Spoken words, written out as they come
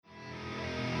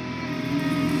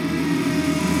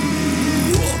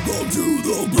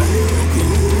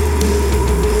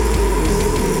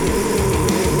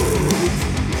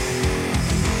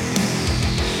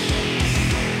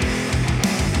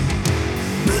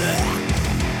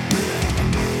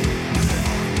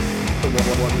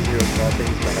ones and zeros of all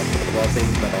things metal. Of all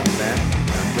things metal. I'm Matt.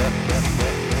 I'm Jeff.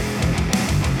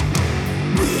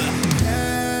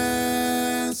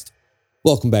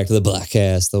 Welcome back to the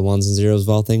Blackcast, the ones and zeros of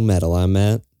all thing metal. I'm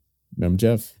Matt. I'm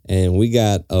Jeff. And we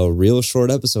got a real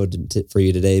short episode for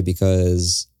you today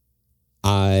because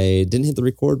I didn't hit the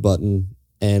record button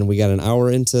and we got an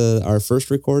hour into our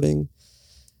first recording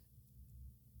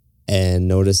and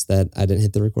noticed that I didn't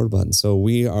hit the record button. So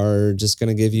we are just going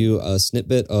to give you a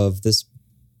snippet of this,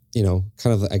 kind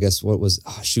of, I guess, what was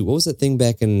that thing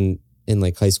back in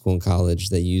like high school and college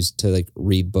that you used to like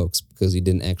read books because you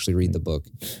didn't actually read the book?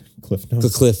 Cliff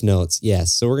Notes. The Cliff Notes,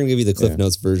 yes. So we're going to give you the Cliff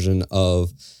Notes version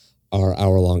of our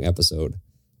hour-long episode.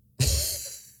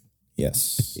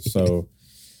 Yes. So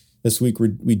this week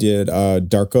we did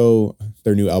Darko,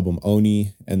 their new album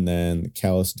Oni, and then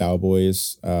Callous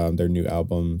Daoboys, their new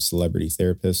album Celebrity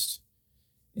Therapist.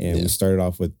 And we started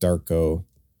off with Darko.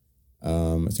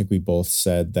 I think we both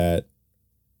said that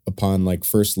upon like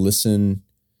first listen,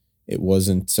 it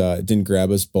didn't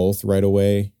grab us both right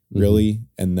away, really. Mm-hmm.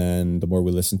 And then the more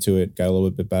we listened to it, got a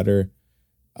little bit better.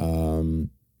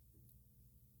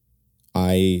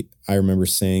 I remember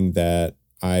saying that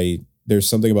there's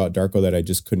something about Darko that I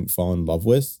just couldn't fall in love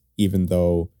with, even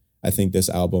though I think this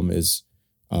album is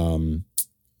better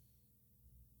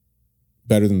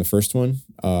than the first one.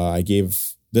 I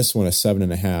gave this one a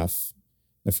 7.5.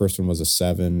 The first one was a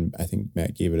 7. I think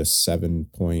Matt gave it a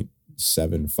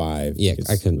 7.75. Yeah,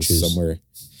 I couldn't choose.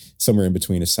 Somewhere in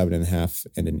between a 7.5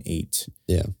 and an 8.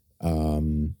 Yeah.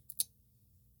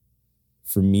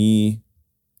 For me,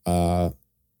 I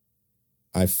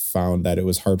found that it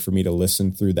was hard for me to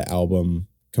listen through the album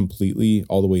completely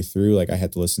all the way through. Like I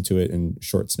had to listen to it in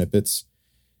short snippets.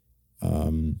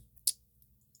 I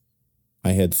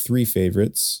had 3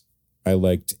 favorites. I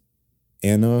liked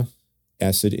Anna,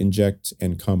 Acid Inject,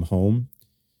 and Come Home.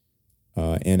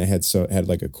 Anna had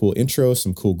like a cool intro,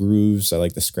 some cool grooves. I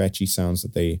like the scratchy sound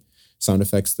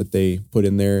effects that they put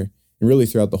in there. And really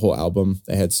throughout the whole album,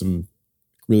 they had some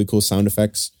really cool sound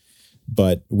effects.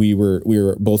 But we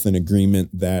were both in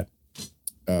agreement that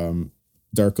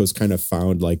Darko's kind of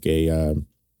found like a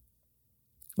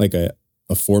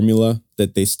formula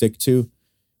that they stick to,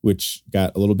 which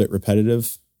got a little bit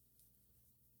repetitive.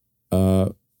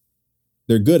 They're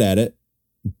good at it,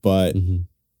 but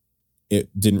it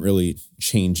didn't really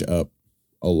change up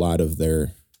a lot of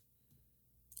their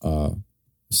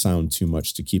sound too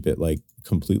much to keep it like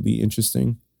completely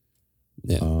interesting.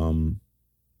 Yeah.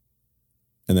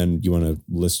 And then you want to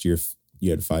list you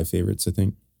had 5 favorites, I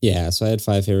think. Yeah, so I had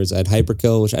 5 favorites. I had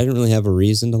Hyperkill, which I didn't really have a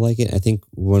reason to like it. I think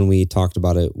when we talked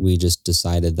about it, we just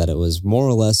decided that it was more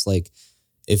or less like,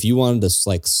 if you wanted to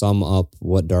like sum up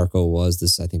what Darko was,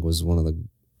 this I think was one of the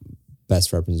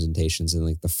best representations in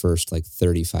like the first like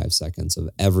 35 seconds of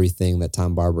everything that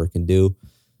Tom Barber can do.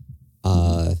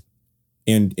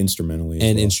 And instrumentally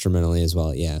as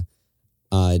well, yeah.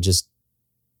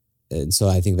 And so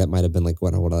I think that might have been like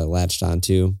what I latched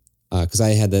onto, because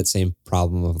I had that same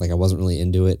problem of like I wasn't really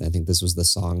into it. And I think this was the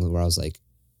song where I was like,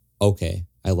 okay,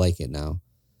 I like it now.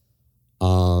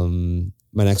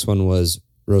 My next one was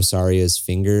Rosaria's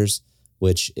Fingers,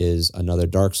 which is another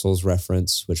Dark Souls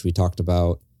reference, which we talked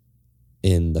about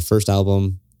in the first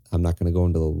album. I'm not going to go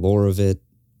into the lore of it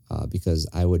because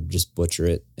I would just butcher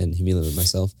it and humiliate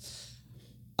myself.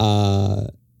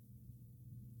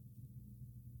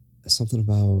 Something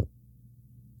about...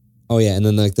 Oh yeah, and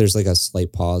then like there's like a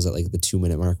slight pause at like the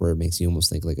 2-minute mark where it makes you almost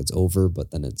think like it's over,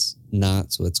 but then it's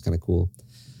not, so it's kind of cool.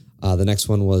 The next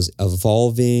one was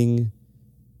Evolving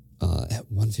at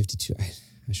 152. I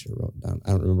should have wrote it down. I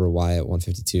don't remember why at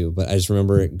 152, but I just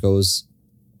remember it goes...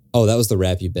 Oh, that was the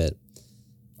rappy bit.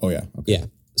 Oh yeah. Okay. Yeah.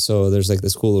 So there's like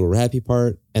this cool little rappy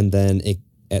part, and then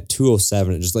at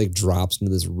 207 it just like drops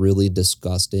into this really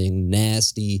disgusting,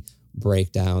 nasty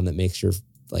breakdown that makes your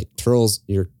like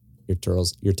your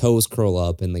toes curl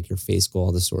up and like your face go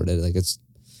all distorted. Like it's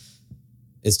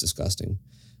disgusting,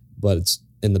 but it's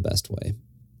in the best way.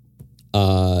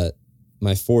 My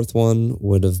 4th one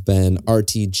would have been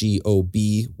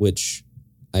RTGOB, which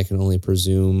I can only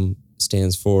presume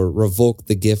stands for Revoke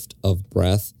the Gift of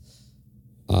Breath,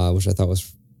 which I thought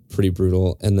was pretty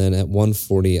brutal. And then at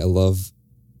 140, I love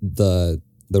the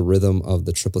rhythm of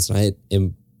the triplets. And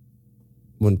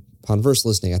upon first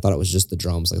listening, I thought it was just the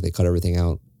drums, like they cut everything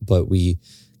out. But we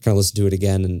kind of listened to it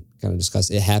again and kind of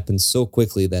discussed. It happens so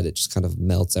quickly that it just kind of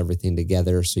melts everything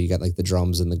together. So you got like the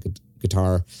drums and the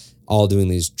guitar all doing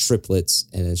these triplets,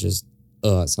 and it's just,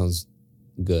 it sounds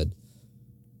good.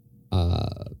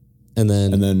 And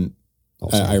then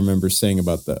I remember saying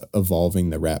about the evolving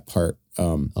the rap part.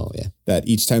 Oh yeah, that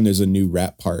each time there's a new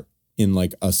rap part, in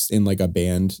like a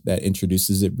band that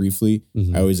introduces it briefly.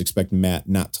 Mhm. I always expect Matt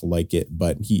not to like it,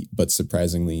 but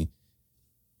surprisingly,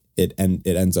 it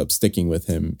ends up sticking with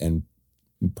him, and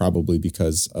probably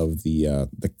because of the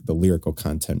lyrical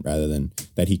content rather than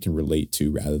that he can relate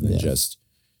to, rather than just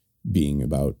being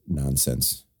about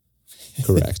nonsense.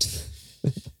 Correct.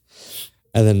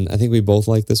 And then I think we both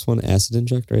like this one, Acid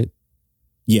Inject, right?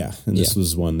 Yeah, and this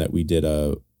was one that we did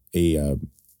a react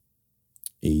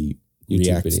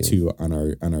video to on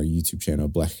our YouTube channel,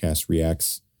 Blackcast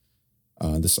Reacts.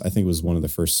 This I think was one of the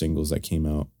first singles that came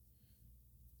out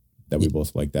that we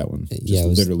both liked. That one.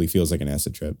 It literally feels like an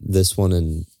acid trip. This one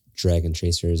and Dragon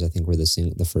Chasers, I think, were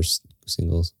the first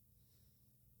singles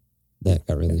that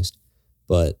got released.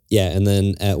 But yeah, and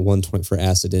then at 120 for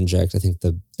Acid Inject, I think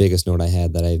the biggest note I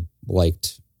had that I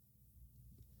liked,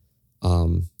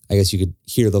 I guess you could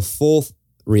hear the full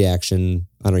reaction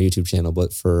on our YouTube channel,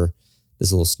 but for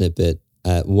this little snippet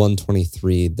at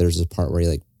 123, there's a part where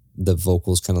like the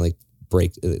vocals kind of like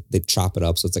break, they chop it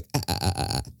up. So it's like,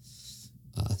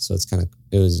 so it's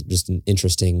it was just an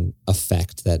interesting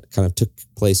effect that kind of took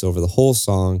place over the whole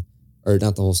song, or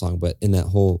not the whole song, but in that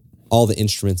all the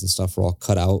instruments and stuff were all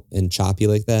cut out and choppy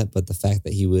like that. But the fact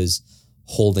that he was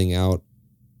holding out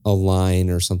a line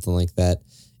or something like that,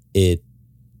 it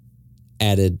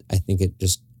added, I think it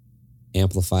just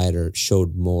amplified or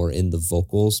showed more in the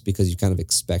vocals, because you kind of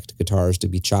expect guitars to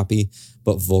be choppy,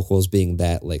 but vocals being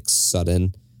that like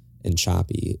sudden and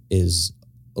choppy is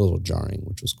a little jarring,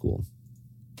 which was cool.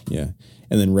 Yeah.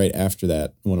 And then right after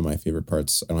that, one of my favorite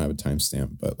parts, I don't have a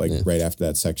timestamp, but right after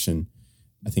that section,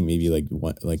 I think maybe like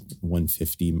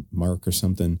 150 mark or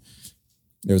something,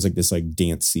 there was like this like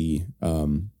dancey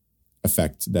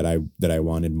effect that I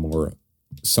wanted more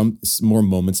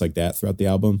moments like that throughout the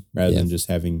album, rather than just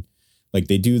having, like,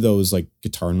 they do those like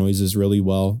guitar noises really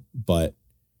well, but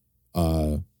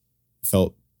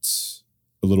felt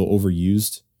a little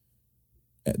overused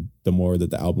the more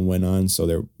that the album went on. So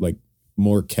they're like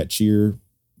more catchier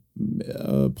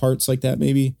parts like that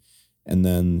maybe. And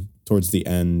then towards the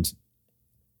end,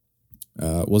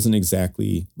 it wasn't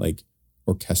exactly like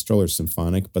orchestral or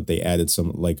symphonic, but they added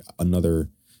some like another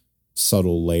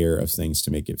subtle layer of things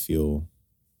to make it feel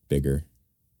bigger.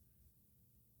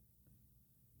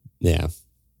 Yeah.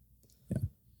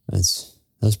 That's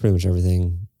pretty much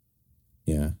everything.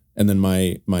 Yeah. And then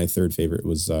my third favorite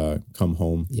was Come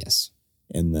Home. Yes.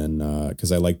 And then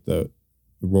because I liked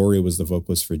Rory was the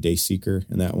vocalist for Dayseeker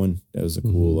in that one. That was a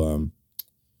cool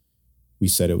we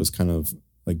said it was kind of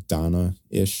like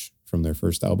Donna-ish from their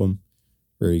first album.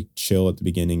 Very chill at the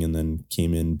beginning and then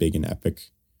came in big and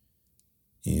epic.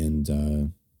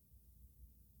 And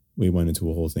we went into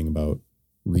a whole thing about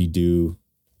Redo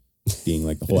being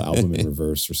like the whole album in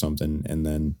reverse or something. And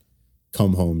then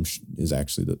Come Home is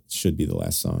actually should be the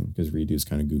last song, because Redo is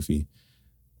kind of goofy.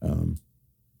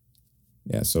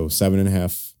 So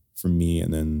 7.5 from me,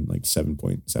 and then like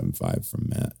 7.75 from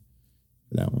Matt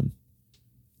for that one.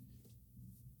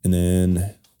 And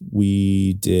then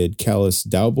we did Callous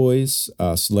Daoboys,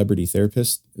 Celebrity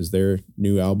Therapist is their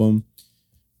new album.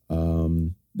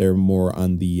 They're more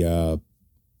on the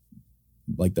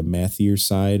like the mathier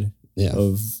side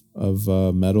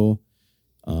of metal.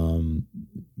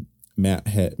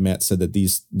 Matt said that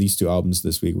these two albums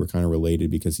this week were kind of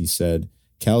related, because he said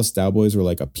Callous Daoboys were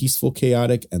like a peaceful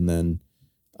chaotic, and then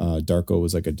Darko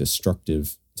was like a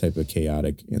destructive type of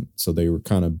chaotic, and so they were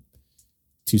kind of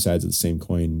two sides of the same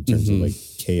coin in terms of like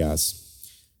chaos.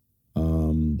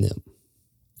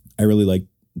 I really like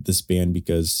this band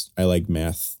because I like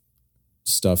math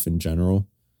stuff in general,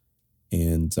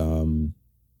 and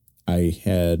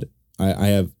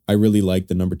I really like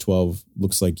the number 12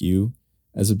 Looks Like You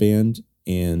as a band,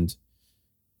 and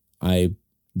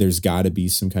there's got to be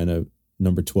some kind of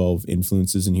number 12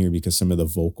 influences in here, because some of the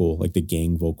vocal, like the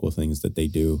gang vocal things that they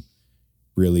do,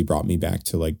 really brought me back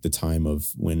to like the time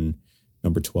of when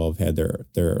number 12 had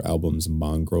their albums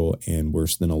Mongrel and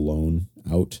Worse Than Alone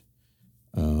out.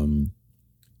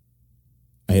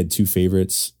 I had two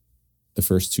favorites. The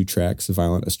first two tracks,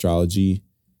 Violent Astrology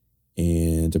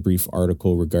and a brief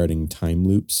article regarding time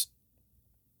loops.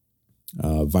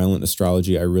 Violent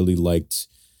Astrology I really liked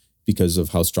because of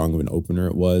how strong of an opener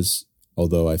it was,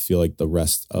 although I feel like the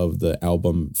rest of the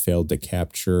album failed to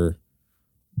capture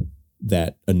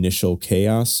that initial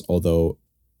chaos, although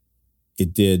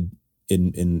it did,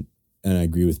 and I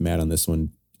agree with Matt on this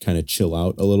one, kind of chill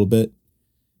out a little bit,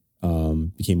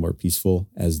 became more peaceful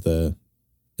as the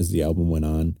album went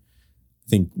on. I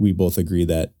think we both agree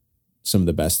that some of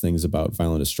the best things about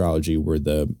Violent Astrology were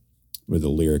the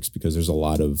lyrics, because there's a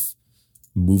lot of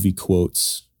movie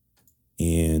quotes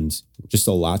and just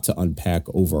a lot to unpack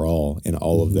overall in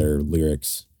all of their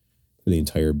lyrics for the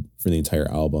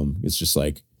entire album. It's just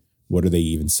like, what are they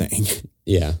even saying?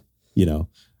 Yeah. You know?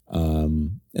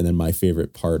 And then my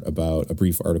favorite part about a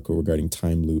brief article regarding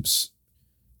time loops,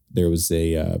 there was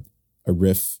a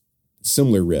riff,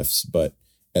 similar riffs, but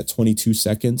at 22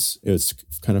 seconds, it was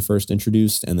kind of first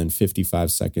introduced, and then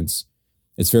 55 seconds.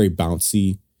 It's very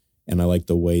bouncy, and I like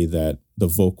the way that the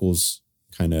vocals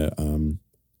kind of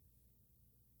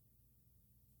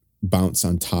bounce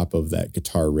on top of that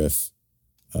guitar riff.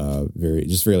 Very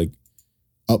like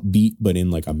upbeat, but in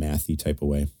like a mathy type of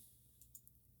way.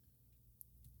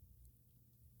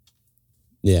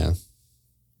 Yeah.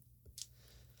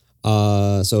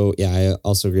 So yeah, I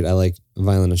also agree. I like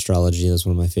Violent Astrology. That's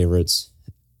one of my favorites.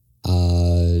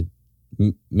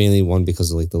 Mainly one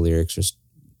because of like the lyrics. Just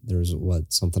there was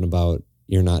something about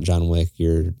you're not John Wick,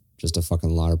 you're just a fucking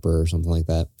LARPer or something like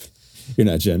that. You're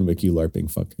not John Wick, you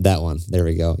LARPing fuck. That one. There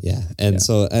we go. Yeah. And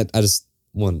so I just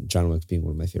John Wick being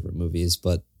one of my favorite movies,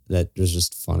 but that was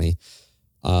just funny.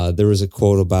 There was a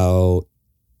quote about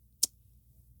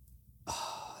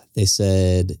they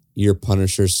said your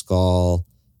Punisher skull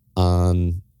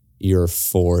on your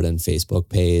Ford and Facebook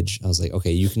page. I was like,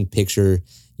 okay, you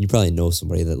probably know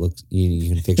somebody that looks,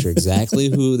 you can picture exactly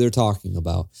who they're talking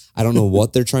about. I don't know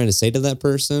what they're trying to say to that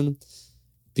person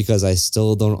because I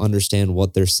still don't understand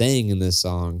what they're saying in this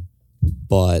song,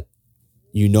 but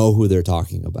you know who they're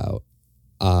talking about.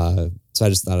 So I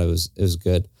just thought it was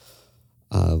good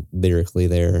lyrically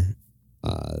there.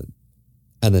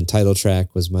 And then title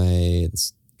track was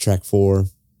track 4.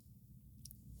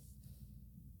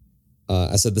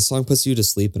 I said the song puts you to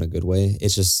sleep in a good way.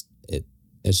 It's just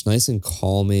it's nice and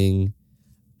calming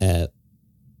at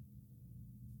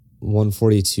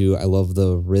 142. I love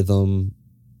the rhythm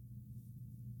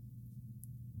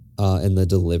and the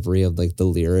delivery of like the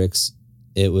lyrics.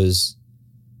 It was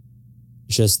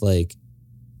just like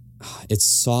it's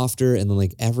softer, and then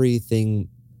like every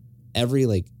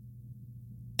like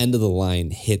end of the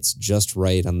line hits just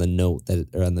right on the note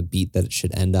or on the beat that it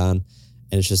should end on,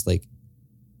 and it's just like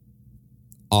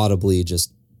audibly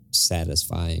just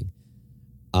satisfying.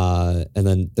 And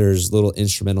then there's little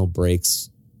instrumental breaks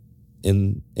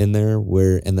in there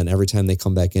and then every time they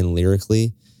come back in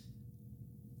lyrically,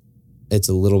 it's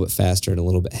a little bit faster and a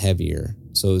little bit heavier.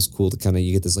 So it was cool to kind of,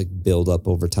 you get this like build up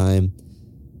over time.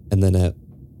 And then at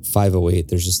 508,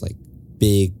 there's just like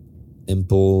big and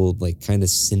bold, like kind of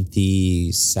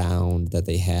synthy sound that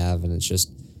they have. And it's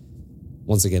just,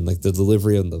 once again, like the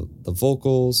delivery of the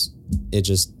vocals, it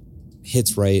just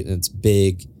hits right and it's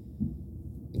big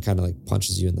and kind of like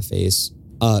punches you in the face.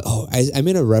 I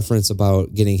made a reference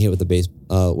about getting hit with a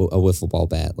wiffle ball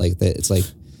bat. Like that, it's like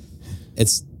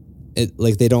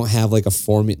like they don't have like a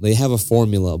formula. They have a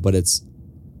formula, but it's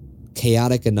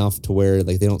chaotic enough to where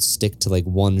like they don't stick to like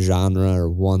one genre or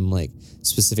one like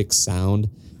specific sound.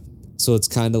 So it's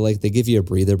kind of like they give you a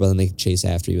breather, but then they chase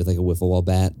after you with like a wiffle ball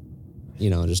bat,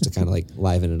 just to kind of like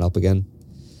liven it up again.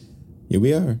 Here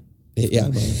we are. Yeah,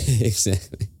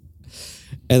 exactly.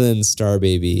 And then Star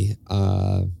Baby,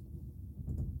 the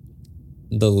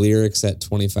lyrics at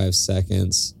 25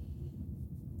 seconds,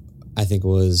 I think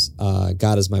was,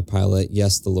 God is my pilot.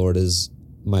 Yes, the Lord is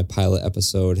my pilot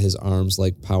episode. His arms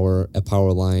like a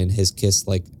power line. His kiss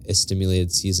like a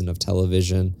stimulated season of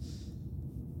television.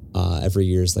 Every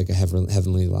year is like a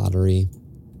heavenly lottery.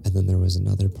 And then there was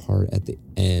another part at the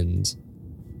end.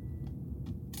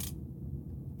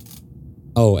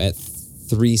 Oh, at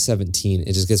 3:17,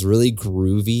 it just gets really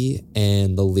groovy,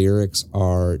 and the lyrics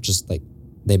are just like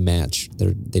they match.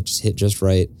 They just hit just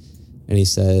right. And he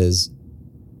says,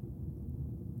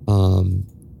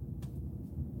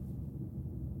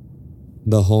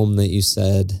 the home that you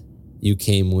said you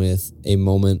came with, a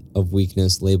moment of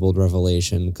weakness labeled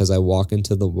revelation, because I walk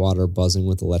into the water buzzing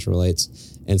with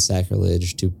electrolytes and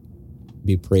sacrilege to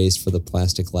be praised for the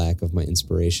plastic lack of my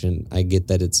inspiration. I get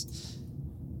that it's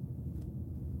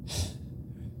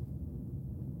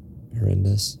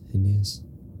horrendous, hideous.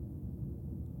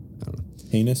 I don't know.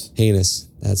 Heinous.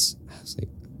 I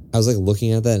was like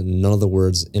looking at that, and none of the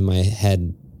words in my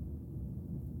head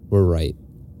were right.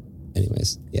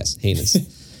 Anyways, yes, heinous.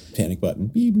 Panic button.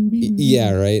 Beep, boop, beep, boop.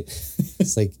 Yeah, right.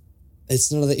 It's like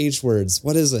it's none of the H words.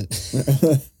 What is it?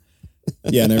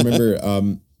 Yeah, and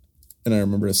I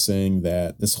remember saying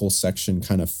that this whole section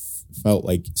kind of felt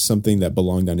like something that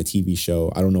belonged on a TV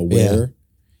show. I don't know where. Yeah.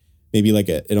 Maybe like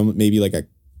a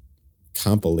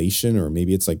compilation, or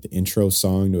maybe it's like the intro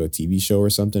song to a TV show or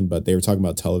something, but they were talking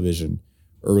about television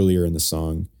earlier in the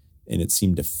song and it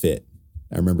seemed to fit.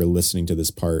 I remember listening to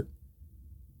this part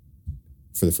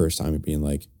for the first time and being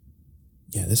like,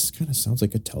 Yeah, this kind of sounds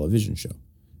like a television show.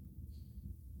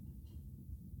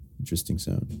 Interesting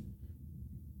sound.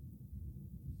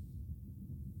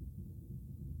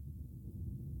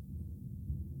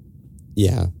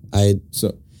 Yeah,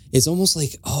 it's almost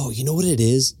like, oh, you know what it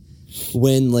is?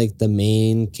 When like the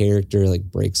main character like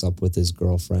breaks up with his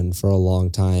girlfriend for a long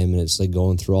time and it's like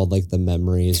going through all like the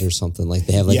memories or something, like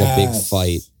they have like a big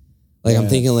fight. Like I'm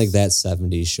thinking like that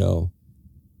 70s show.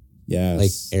 Yes.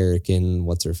 Like Eric and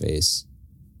what's her face?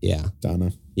 Yeah.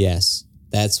 Donna. Yes.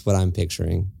 That's what I'm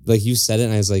picturing. Like you said it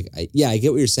and I was like, I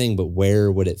get what you're saying, but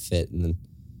where would it fit? And then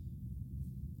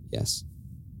yes.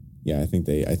 Yeah, I think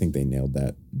they nailed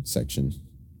that section.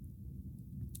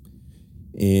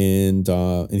 And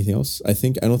anything else? I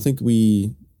don't think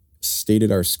we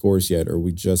stated our scores yet, or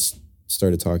we just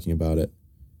started talking about it.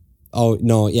 Oh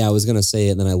no, yeah, I was gonna say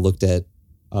it, and then I looked at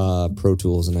Pro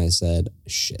Tools and I said,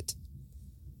 shit.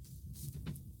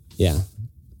 Yeah.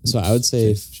 So I would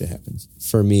say shit happens.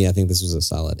 For me, I think this was a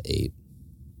solid 8.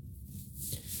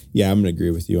 Yeah, I'm gonna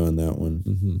agree with you on that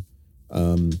one.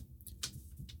 Mm-hmm.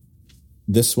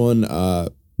 This one,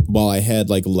 while I had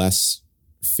like less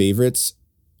favorites,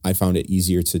 I found it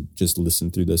easier to just listen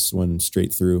through this one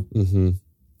straight through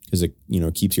because it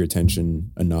keeps your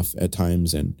attention enough at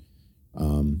times and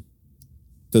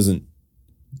doesn't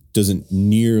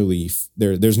nearly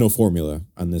there's no formula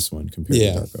on this one compared to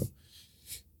Darko.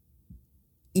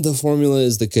 The formula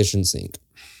is the kitchen sink.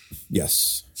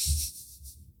 Yes.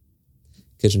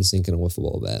 Kitchen sink and a wiffle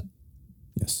ball bat.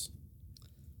 Yes.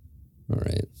 All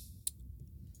right.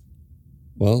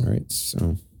 Well, all right.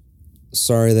 So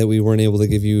sorry that we weren't able to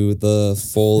give you the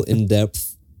full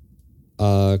in-depth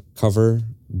cover,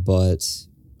 but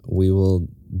we will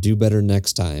do better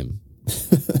next time.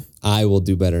 I will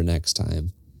do better next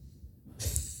time.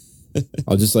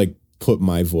 I'll just like put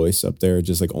my voice up there,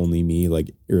 just like only me,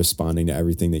 like responding to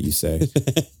everything that you say.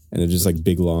 And it's just like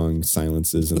big long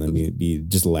silences and then me be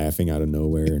just laughing out of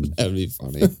nowhere. And that'd be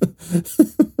funny.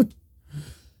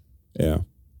 Yeah.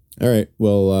 All right.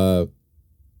 Well,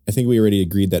 I think we already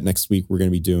agreed that next week we're going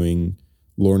to be doing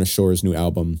Lorna Shore's new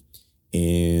album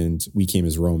and We Came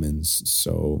as Romans.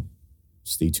 So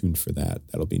stay tuned for that.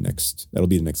 That'll be the next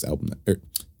album,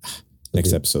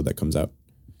 next episode that comes out.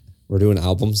 We're doing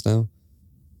albums now?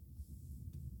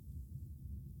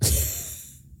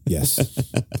 Yes.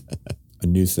 A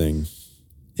new thing.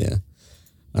 Yeah.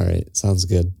 All right. Sounds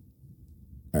good.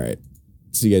 All right.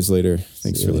 See you guys later.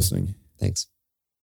 Thanks for listening. Thanks.